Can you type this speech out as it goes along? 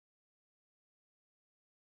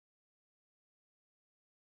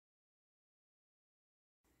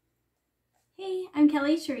Hey, I'm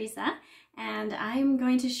Kelly Teresa, and I'm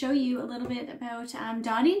going to show you a little bit about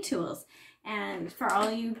dotting tools. And for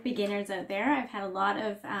all you beginners out there, I've had a lot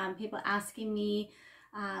of people asking me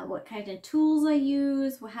what kind of tools I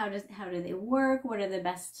use, how do they work, what are the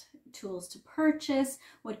best tools to purchase,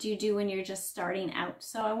 what do you do when you're just starting out.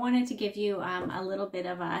 So I wanted to give you a little bit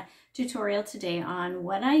of a tutorial today on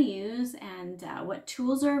what I use and what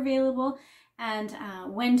tools are available and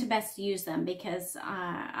when to best use them, because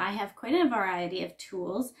I have quite a variety of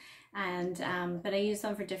tools, and but I use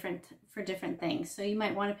them for different things. So you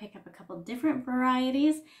might want to pick up a couple different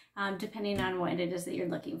varieties depending on what it is that you're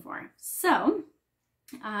looking for. So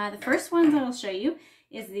the first ones I will show you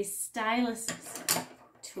is the Stylus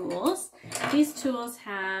tools. These tools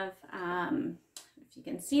have, if you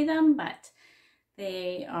can see them, but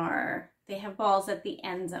they have balls at the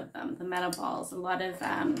ends of them, the metal balls. A lot of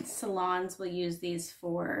salons will use these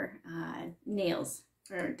for nails,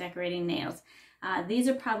 for decorating nails. These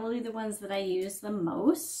are probably the ones that I use the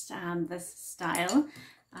most, this style.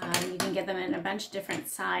 You can get them in a bunch of different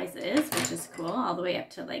sizes, which is cool, all the way up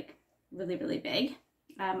to like really, really big.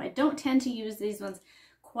 I don't tend to use these ones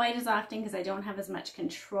quite as often because I don't have as much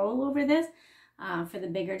control over this for the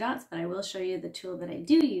bigger dots, but I will show you the tool that I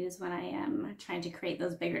do use when I am trying to create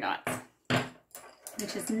those bigger dots,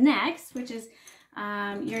 which is next, which is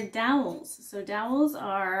your dowels. So dowels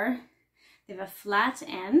they have a flat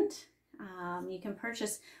end. You can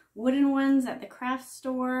purchase wooden ones at the craft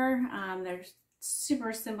store. They're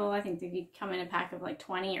super simple. I think they come in a pack of like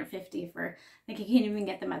 20 or 50 for, I think you can even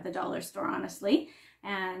get them at the dollar store, honestly.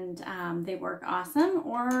 And they work awesome,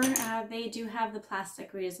 or they do have the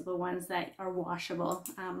plastic reusable ones that are washable.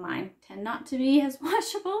 Mine tend not to be as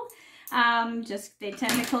washable. Just they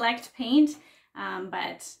tend to collect paint,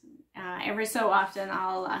 but every so often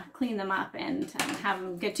I'll clean them up and have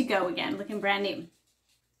them good to go again, looking brand new.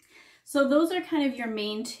 So those are kind of your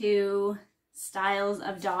main two styles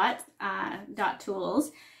of dot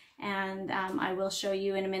tools. And I will show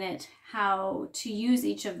you in a minute how to use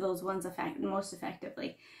each of those ones most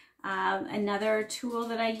effectively. Another tool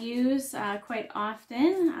that I use quite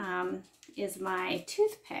often is my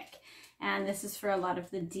toothpick, and this is for a lot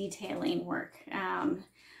of the detailing work.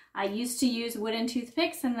 I used to use wooden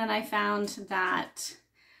toothpicks, and then I found that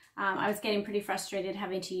I was getting pretty frustrated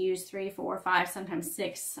having to use 3, 4, 5, sometimes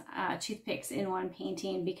 6 toothpicks in one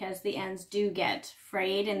painting, because the ends do get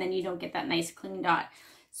frayed and then you don't get that nice clean dot.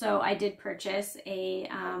 So I did purchase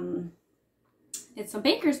it's a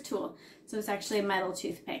baker's tool. So it's actually a metal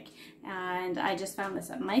toothpick. And I just found this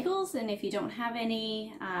at Michael's. And if you don't have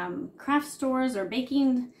any craft stores or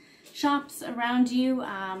baking shops around you,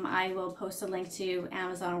 I will post a link to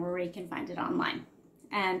Amazon where you can find it online.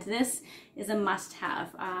 And this is a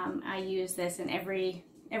must-have. I use this in every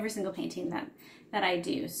single painting that I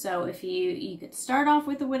do. So if you could start off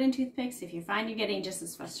with the wooden toothpicks, if you find you're getting just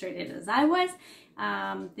as frustrated as I was,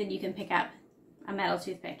 then you can pick up a metal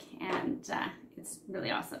toothpick, and it's really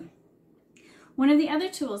awesome. One of the other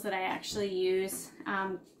tools that I actually use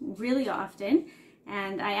really often,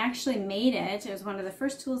 and I actually made it was one of the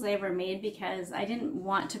first tools I ever made because I didn't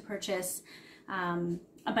want to purchase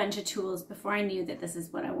a bunch of tools before I knew that this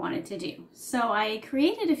is what I wanted to do. So I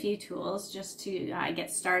created a few tools just to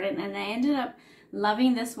get started, and I ended up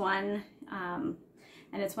loving this one, and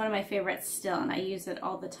it's one of my favorites still, and I use it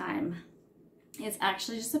all the time. It's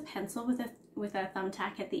actually just a pencil with a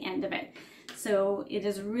thumbtack at the end of it. So it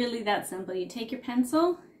is really that simple. You take your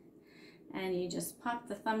pencil and you just pop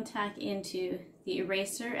the thumbtack into the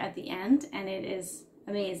eraser at the end, and it is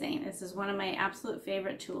amazing. This is one of my absolute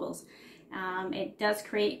favorite tools. It does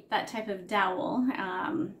create that type of dowel,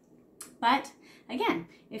 but again,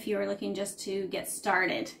 if you're looking just to get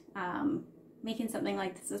started, making something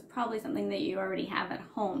like this is probably something that you already have at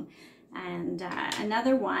home. And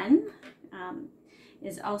another one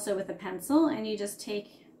is also with a pencil, and you just take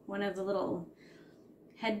one of the little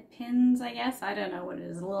head pins, I guess, I don't know what it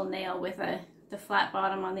is, a little nail with the flat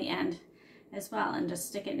bottom on the end as well, and just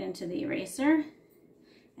stick it into the eraser.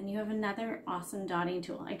 And you have another awesome dotting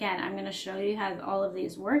tool. Again, I'm going to show you how all of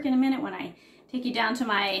these work in a minute when I take you down to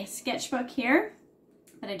my sketchbook here.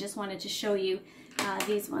 But I just wanted to show you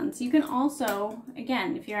these ones. You can also,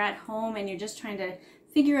 again, if you're at home and you're just trying to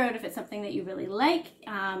figure out if it's something that you really like,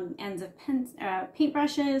 ends of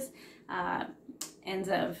paintbrushes, ends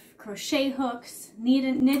of crochet hooks,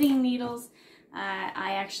 knitting needles.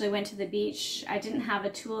 I actually went to the beach. I didn't have a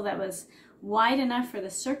tool that was wide enough for the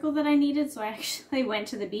circle that I needed, so I actually went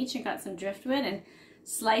to the beach and got some driftwood and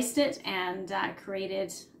sliced it and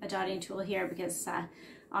created a dotting tool here, because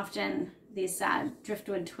often these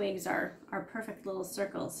driftwood twigs are perfect little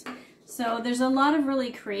circles. So there's a lot of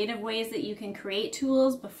really creative ways that you can create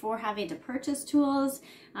tools before having to purchase tools,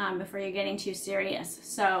 before you're getting too serious.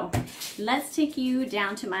 So let's take you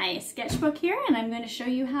down to my sketchbook here, and I'm going to show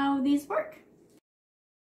you how these work.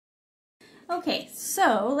 Okay,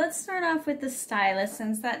 so let's start off with the stylus,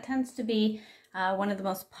 since that tends to be one of the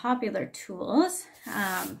most popular tools.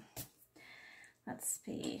 Let's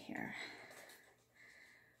see here.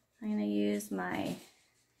 I'm going to use my,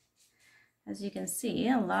 as you can see,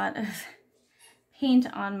 a lot of paint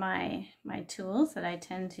on my tools that I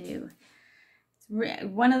tend to,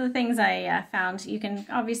 one of the things I found, you can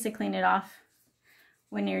obviously clean it off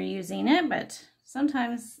when you're using it, but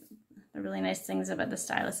sometimes the really nice things about the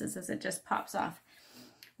stylus is it just pops off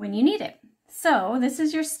when you need it. So this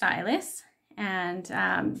is your stylus, and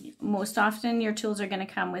most often your tools are going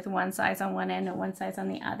to come with one size on one end and one size on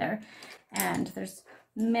the other, and there's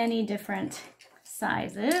many different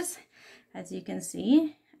sizes, as you can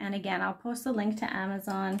see. And again, I'll post a link to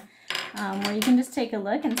Amazon where you can just take a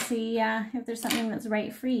look and see if there's something that's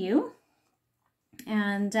right for you.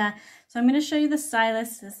 And so I'm going to show you the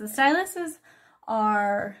styluses. The styluses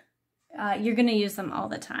are, you're going to use them all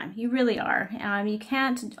the time. You really are. You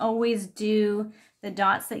can't always do the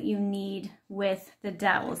dots that you need with the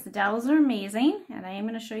dowels. The dowels are amazing, and I am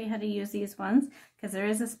going to show you how to use these ones, because there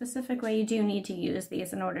is a specific way you do need to use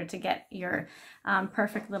these in order to get your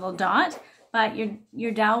perfect little dot. But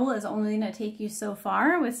your dowel is only going to take you so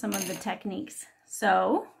far with some of the techniques.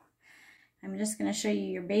 So I'm just going to show you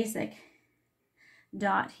your basic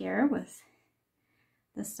dot here with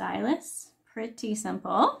the stylus. Pretty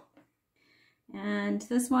simple. And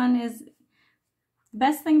this one is, the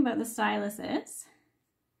best thing about the stylus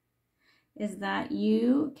is that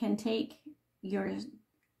you can take your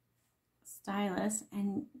stylus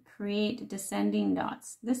and create descending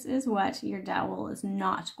dots. This is what your dowel is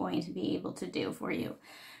not going to be able to do for you.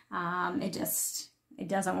 It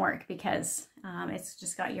doesn't work, because it's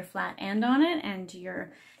just got your flat end on it, and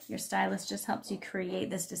your stylus just helps you create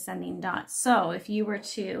this descending dot. So if you were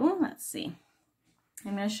to, let's see,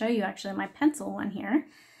 I'm going to show you actually my pencil one here.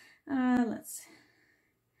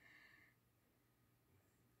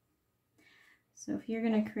 So if you're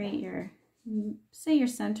going to create your, say your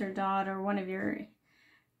center dot or one of your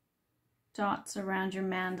dots around your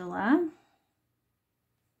mandala,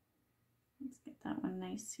 let's get that one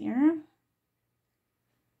nice here.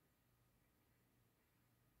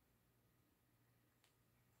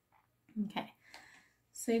 Okay,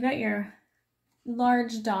 so you've got your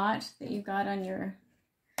large dot that you've got on your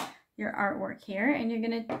artwork here, and you're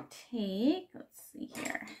going to take, let's see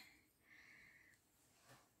here,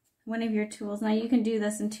 one of your tools. Now you can do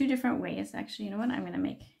this in two different ways. Actually, you know what? I'm going to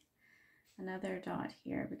make another dot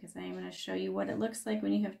here, because I am going to show you what it looks like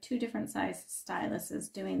when you have two different size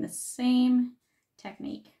styluses doing the same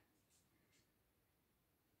technique.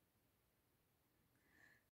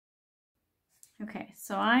 Okay,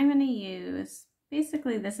 so I'm going to use,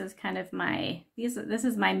 basically this is kind of my, this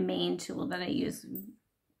is my main tool that I use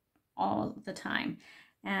all the time.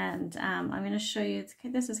 And I'm going to show you,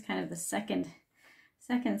 this is kind of the second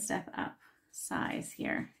step up size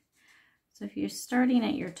here. So if you're starting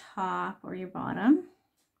at your top or your bottom,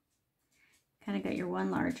 kind of got your one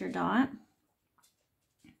larger dot,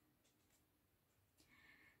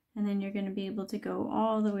 and then you're going to be able to go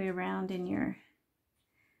all the way around in your,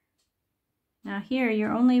 now here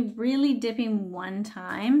you're only really dipping one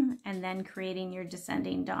time and then creating your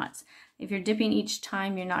descending dots. If you're dipping each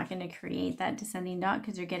time, you're not going to create that descending dot,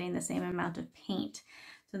 because you're getting the same amount of paint.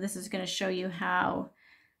 So this is going to show you how,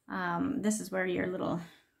 this is where your little,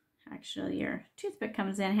 actually your toothpick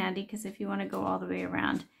comes in handy, because if you want to go all the way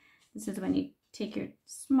around, this is when you take your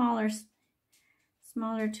smaller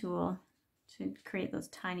tool to create those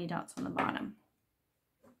tiny dots on the bottom.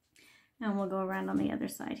 And we'll go around on the other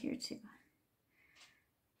side here too.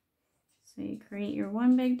 So you create your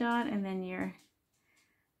one big dot and then your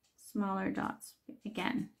smaller dots.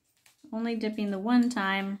 Again, only dipping the one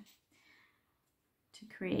time to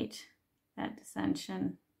create that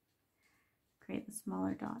descension, create the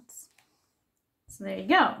smaller dots. So there you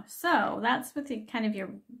go. So that's with the kind of your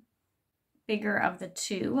bigger of the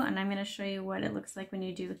two, and I'm going to show you what it looks like when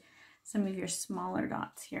you do some of your smaller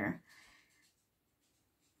dots here.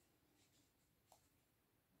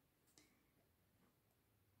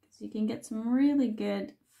 So you can get some really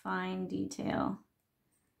good fine detail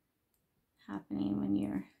happening when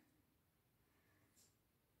you're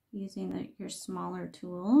using your smaller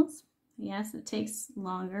tools. Yes, it takes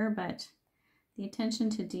longer, but the attention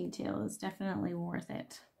to detail is definitely worth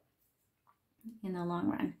it in the long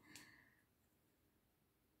run.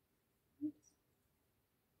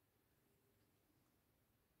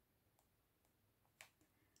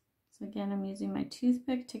 So again, I'm using my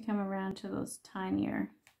toothpick to come around to those tinier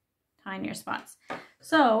spots.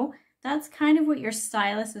 So that's kind of what your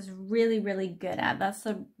stylus is really, really good at. That's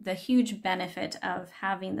the huge benefit of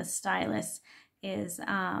having the stylus is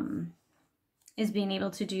being able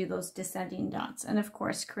to do those descending dots. And of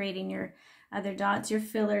course, creating your other dots, your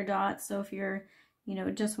filler dots. So if you're, you know,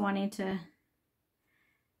 just wanting to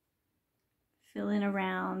fill in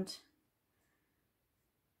around,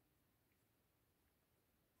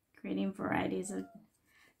 creating varieties of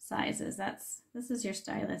sizes, this is your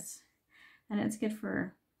stylus. And it's good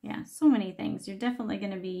for, yeah, so many things. You're definitely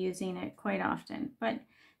going to be using it quite often. But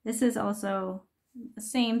this is also the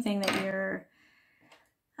same thing that you're,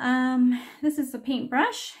 this is the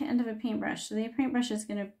paintbrush, end of a paintbrush. So the paintbrush is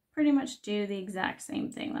going to pretty much do the exact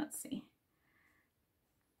same thing. Let's see.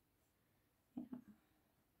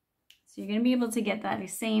 So you're going to be able to get that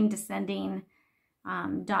same descending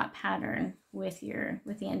dot pattern with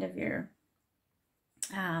the end of your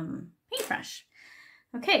paintbrush.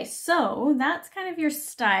 Okay, so that's kind of your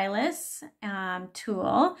stylus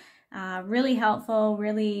tool. Really helpful,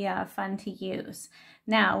 really fun to use.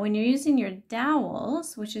 Now, when you're using your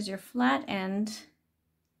dowels, which is your flat end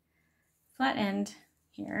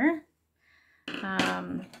here,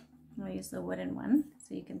 I'll use the wooden one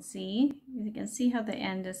so you can see how the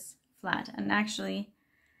end is flat. And actually,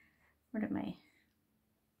 where did my,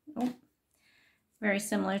 oh, very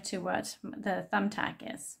similar to what the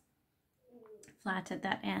thumbtack is. Flat at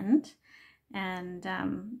that end. And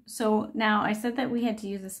so now I said that we had to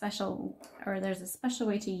use a special, or there's a special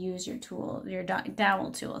way to use your tool, your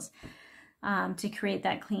dowel tools, to create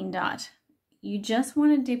that clean dot. You just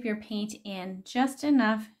want to dip your paint in just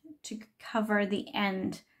enough to cover the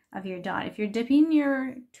end of your dot. If you're dipping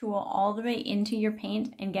your tool all the way into your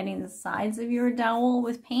paint and getting the sides of your dowel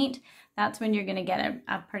with paint, that's when you're going to get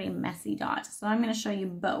a pretty messy dot. So I'm going to show you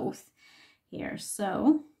both here.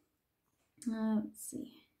 So let's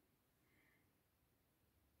see.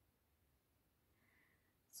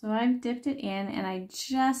 So I've dipped it in and I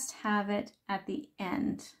just have it at the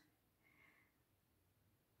end.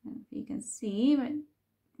 I don't know if you can see, but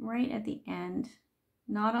right at the end,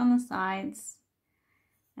 not on the sides.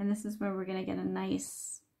 And this is where we're going to get a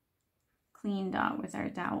nice clean dot with our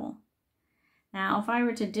dowel. Now, if I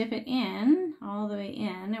were to dip it in, all the way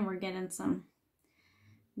in, and we're getting some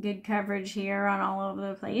good coverage here on all over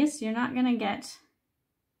the place, you're not going to get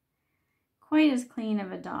quite as clean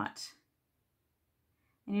of a dot.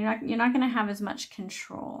 And you're not going to have as much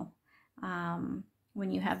control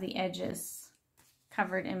when you have the edges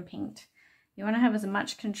covered in paint. You want to have as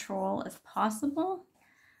much control as possible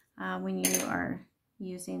when you are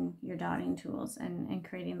using your dotting tools and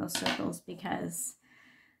creating those circles, because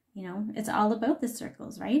you know it's all about the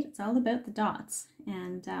circles, right? It's all about the dots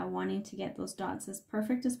and wanting to get those dots as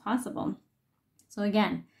perfect as possible. So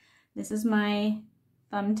again, this is my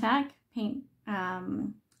thumbtack paint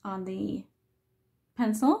on the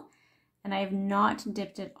pencil, and I have not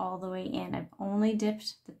dipped it all the way in. I've only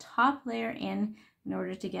dipped the top layer in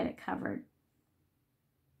order to get it covered.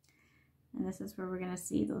 And this is where we're going to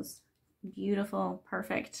see those beautiful,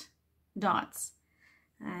 perfect dots.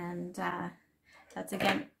 And that's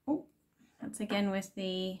again with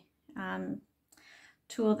the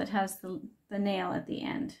tool that has the nail at the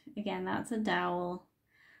end. Again, that's a dowel.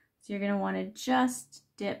 So you're going to want to just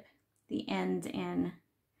dip the end in.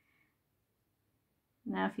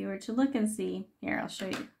 Now, if you were to look and see, here, I'll show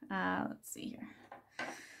you. Let's see here.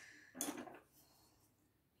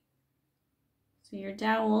 So your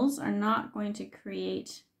dowels are not going to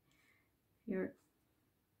create your,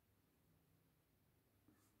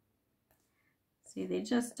 see, they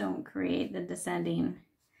just don't create the descending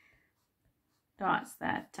dots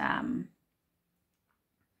that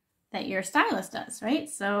that your stylus does, right?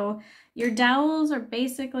 So your dowels are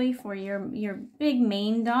basically for your big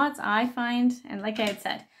main dots, I find, and like I had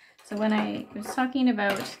said, so when I was talking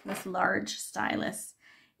about this large stylus,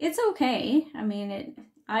 it's okay. I mean,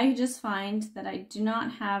 I just find that I do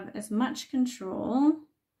not have as much control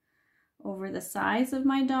over the size of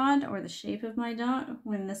my dot or the shape of my dot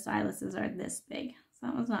when the styluses are this big. So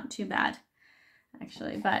that one's not too bad,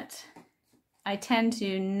 actually, but I tend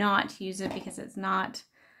to not use it because it's not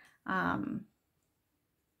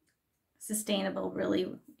sustainable really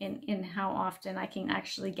in how often I can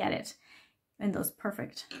actually get it in those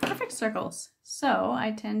perfect circles. So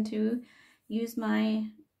I tend to use my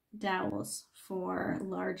dowels for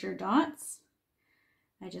larger dots.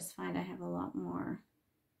 I just find I have a lot more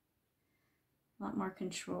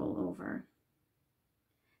control over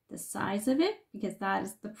the size of it, because that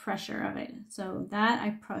is the pressure of it. So that I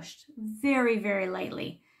pushed very, very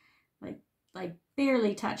lightly, like like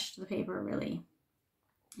barely touched the paper really.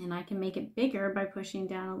 And I can make it bigger by pushing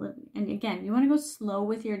down a little. And again, you want to go slow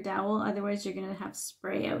with your dowel, otherwise you're going to have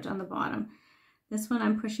spray out on the bottom. This one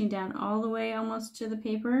I'm pushing down all the way almost to the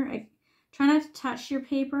paper. I try not to touch your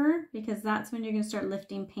paper because that's when you're going to start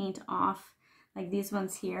lifting paint off. Like these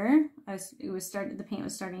ones here, the paint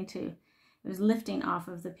was starting to, it was lifting off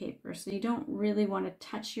of the paper. So you don't really want to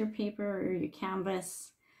touch your paper or your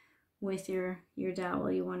canvas with your dowel.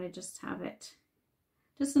 You want to just have it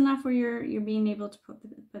just enough where you're being able to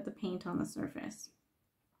put the paint on the surface.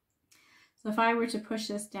 So if I were to push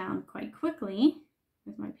this down quite quickly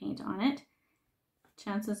with my paint on it,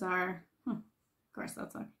 chances are, of course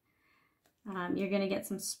that's okay, you're going to get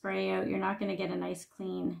some spray out. You're not going to get a nice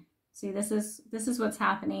clean. See, this is what's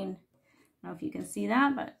happening. I don't know if you can see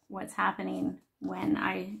that, but what's happening when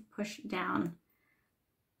I push down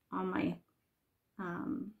on my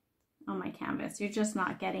canvas. You're just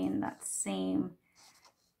not getting that same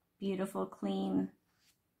beautiful clean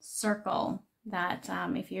circle that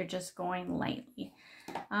if you're just going lightly.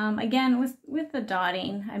 Again, with the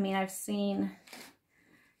dotting, I mean, I've seen,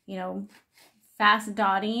 you know, fast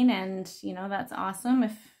dotting, and you know, that's awesome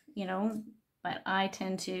if, you know, but I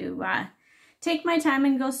tend to take my time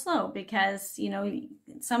and go slow because, you know,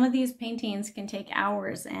 some of these paintings can take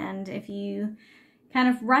hours, and if you kind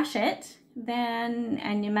of rush it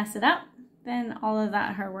and you mess it up, then all of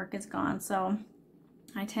that hard work is gone. So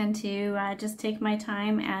I tend to just take my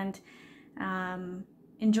time and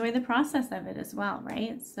enjoy the process of it as well,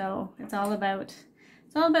 right? So it's all about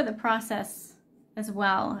the process as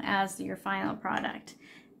well as your final product.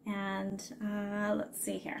 And let's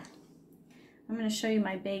see here. I'm going to show you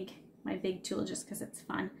my big tool just because it's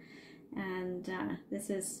fun. And this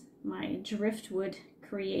is my driftwood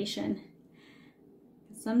creation.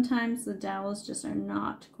 Sometimes the dowels just are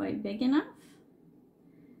not quite big enough.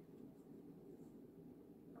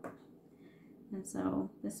 And so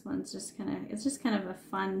this one's just it's just kind of a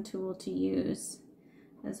fun tool to use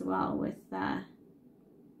as well with that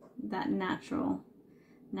natural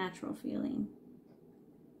feeling.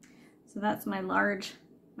 So that's my large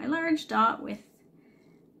dot with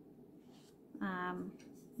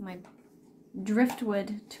my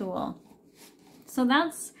driftwood tool. So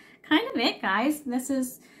that's kind of it, guys. This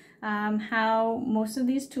is how most of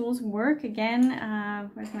these tools work. Again,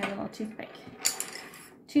 where's my little toothpick?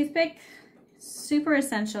 Super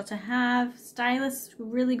essential to have. Stylus,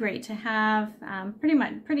 really great to have.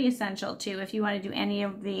 Pretty essential too if you want to do any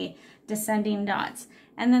of the descending dots.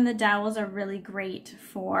 And then the dowels are really great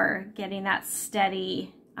for getting that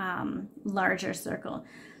steady, larger circle.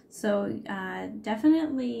 So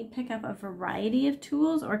definitely pick up a variety of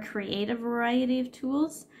tools or create a variety of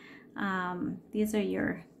tools. These are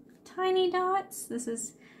your tiny dots. This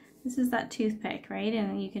is that toothpick, right?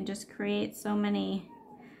 And you can just create so many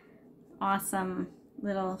awesome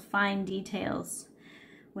little fine details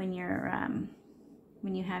when you're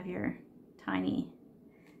when you have your tiny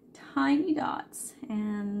dots.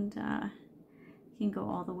 And you can go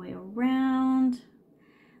all the way around.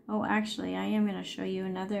 Oh, actually, I am going to show you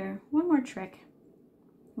one more trick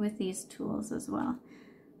with these tools as well.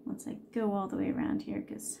 Once I go all the way around here,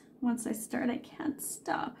 because once I start, I can't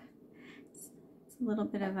stop. It's a little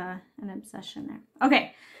bit of an obsession there.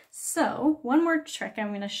 Okay, so one more trick I'm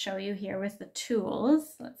going to show you here with the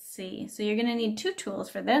tools. Let's see. So you're going to need two tools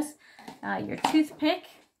for this. Your toothpick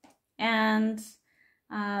and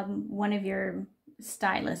one of your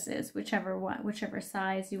styluses, whichever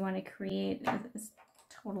size you want to create is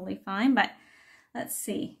totally fine. But let's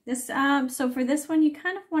see. This so for this one, you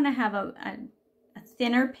kind of want to have a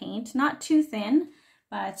thinner paint, not too thin,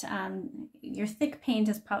 but your thick paint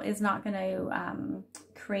is not going to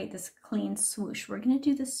create this clean swoosh. We're going to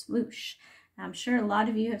do the swoosh. I'm sure a lot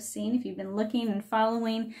of you have seen, if you've been looking and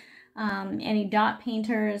following any dot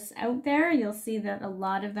painters out there, you'll see that a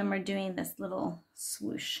lot of them are doing this little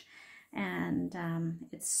swoosh. And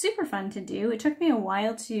it's super fun to do. It took me a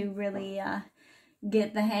while to really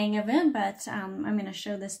get the hang of it, but I'm going to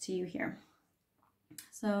show this to you here.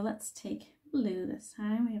 So let's take blue this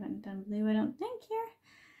time. We haven't done blue, I don't think, here.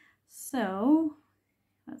 So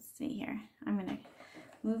let's see here. I'm going to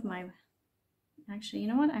move my, actually, you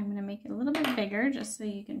know what? I'm going to make it a little bit bigger just so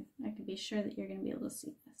I can be sure that you're going to be able to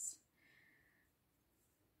see this.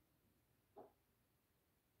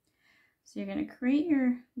 So you're going to create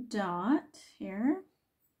your dot here,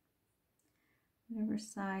 whatever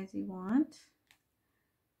size you want.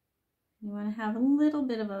 You want to have a little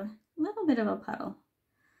bit of a puddle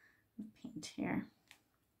of paint here.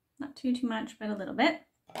 Not too much, but a little bit.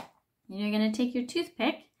 And you're going to take your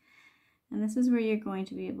toothpick, and this is where you're going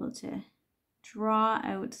to be able to draw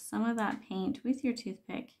out some of that paint with your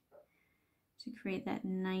toothpick to create that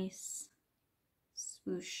nice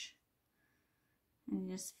swoosh. And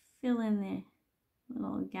just fill in the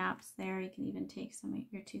little gaps there. You can even take some of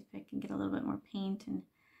your toothpick and get a little bit more paint and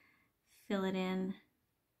fill it in.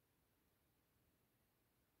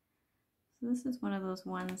 So this is one of those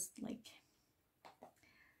ones like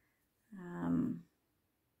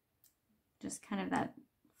just kind of that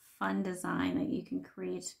fun design that you can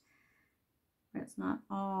create where it's not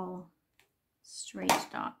all straight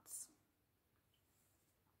dots.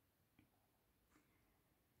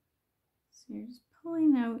 So you're just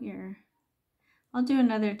pulling out your, I'll do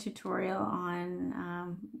another tutorial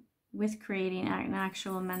on with creating an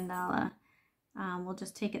actual mandala. We'll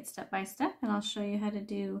just take it step by step, and I'll show you how to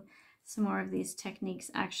do some more of these techniques,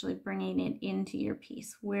 actually bringing it into your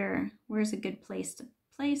piece. Where's a good place to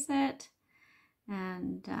place it,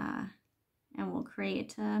 and we'll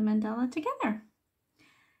create a mandala together.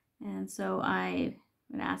 And so I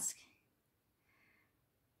would ask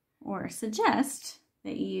or suggest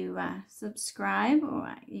that you subscribe,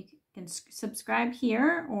 or you can subscribe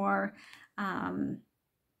here, or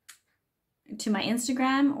to my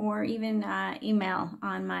Instagram, or even email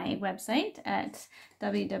on my website at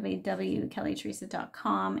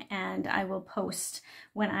www.kellyteresa.com, and I will post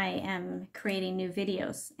when I am creating new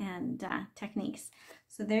videos and techniques.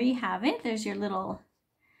 So there you have it. There's your little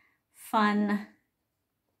fun,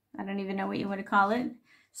 I don't even know what you want to call it,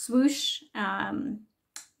 swoosh.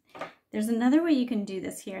 There's another way you can do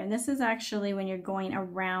this here, and this is actually when you're going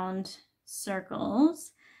around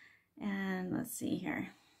circles. And let's see here.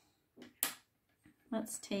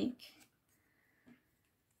 Let's take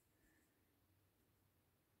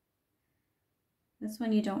this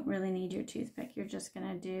one. You don't really need your toothpick. You're just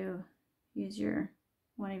gonna use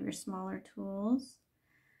one of your smaller tools.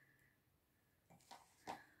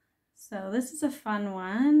 So this is a fun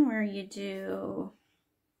one where you do,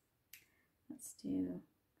 let's do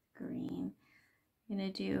green. You're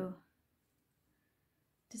gonna do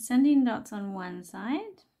descending dots on one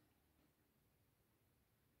side.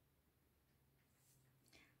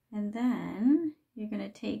 And then you're going to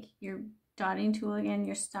take your dotting tool again,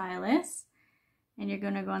 your stylus, and you're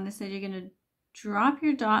going to go on this side. You're going to drop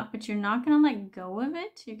your dot, but you're not going to let go of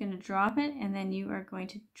it. You're going to drop it, and then you are going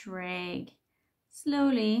to drag,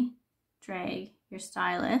 slowly drag your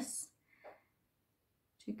stylus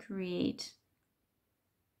to create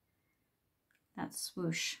that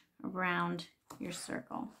swoosh around your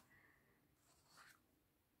circle.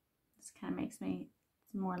 This kind of makes me,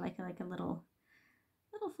 it's more like a little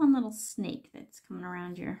fun little snake that's coming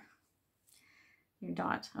around your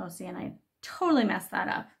dot. Oh, see, and I totally messed that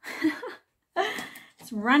up.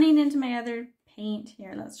 It's running into my other paint.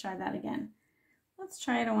 Here, let's try that again. Let's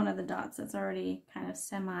try it on one of the dots that's already kind of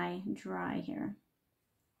semi-dry here.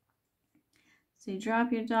 So you drop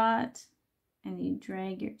your dot and you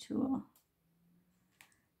drag your tool.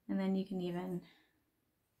 And then you can even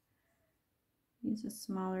use a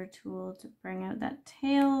smaller tool to bring out that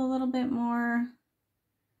tail a little bit more.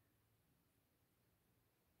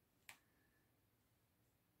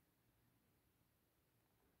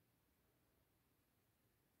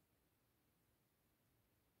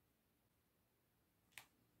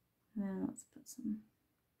 And then let's put some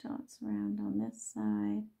dots around on this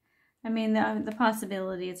side. I mean, the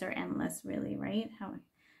possibilities are endless, really, right? How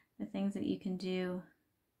the things that you can do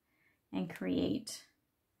and create.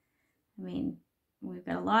 I mean, we've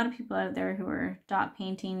got a lot of people out there who are dot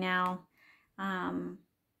painting now, and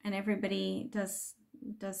everybody does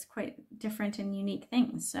quite different and unique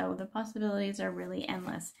things. So the possibilities are really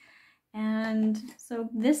endless. And so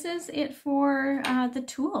this is it for the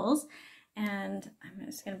tools. And I'm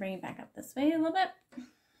just going to bring it back up this way a little bit.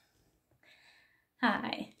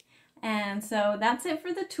 Hi. And so that's it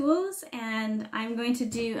for the tools, and I'm going to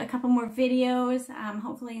do a couple more videos,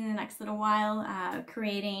 hopefully in the next little while,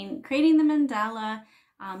 creating the mandala,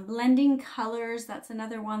 blending colors. That's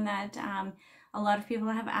another one that a lot of people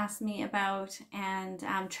have asked me about, and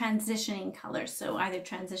transitioning colors. So either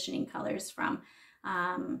transitioning colors from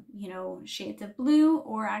you know, shades of blue,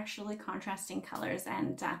 or actually contrasting colors,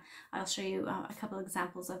 and I'll show you a couple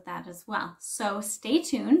examples of that as well. So stay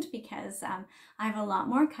tuned, because I have a lot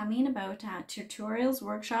more coming about tutorials,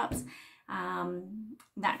 workshops,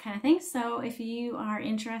 that kind of thing. So if you are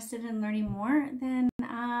interested in learning more, then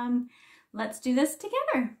let's do this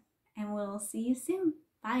together, and we'll see you soon.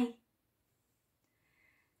 Bye.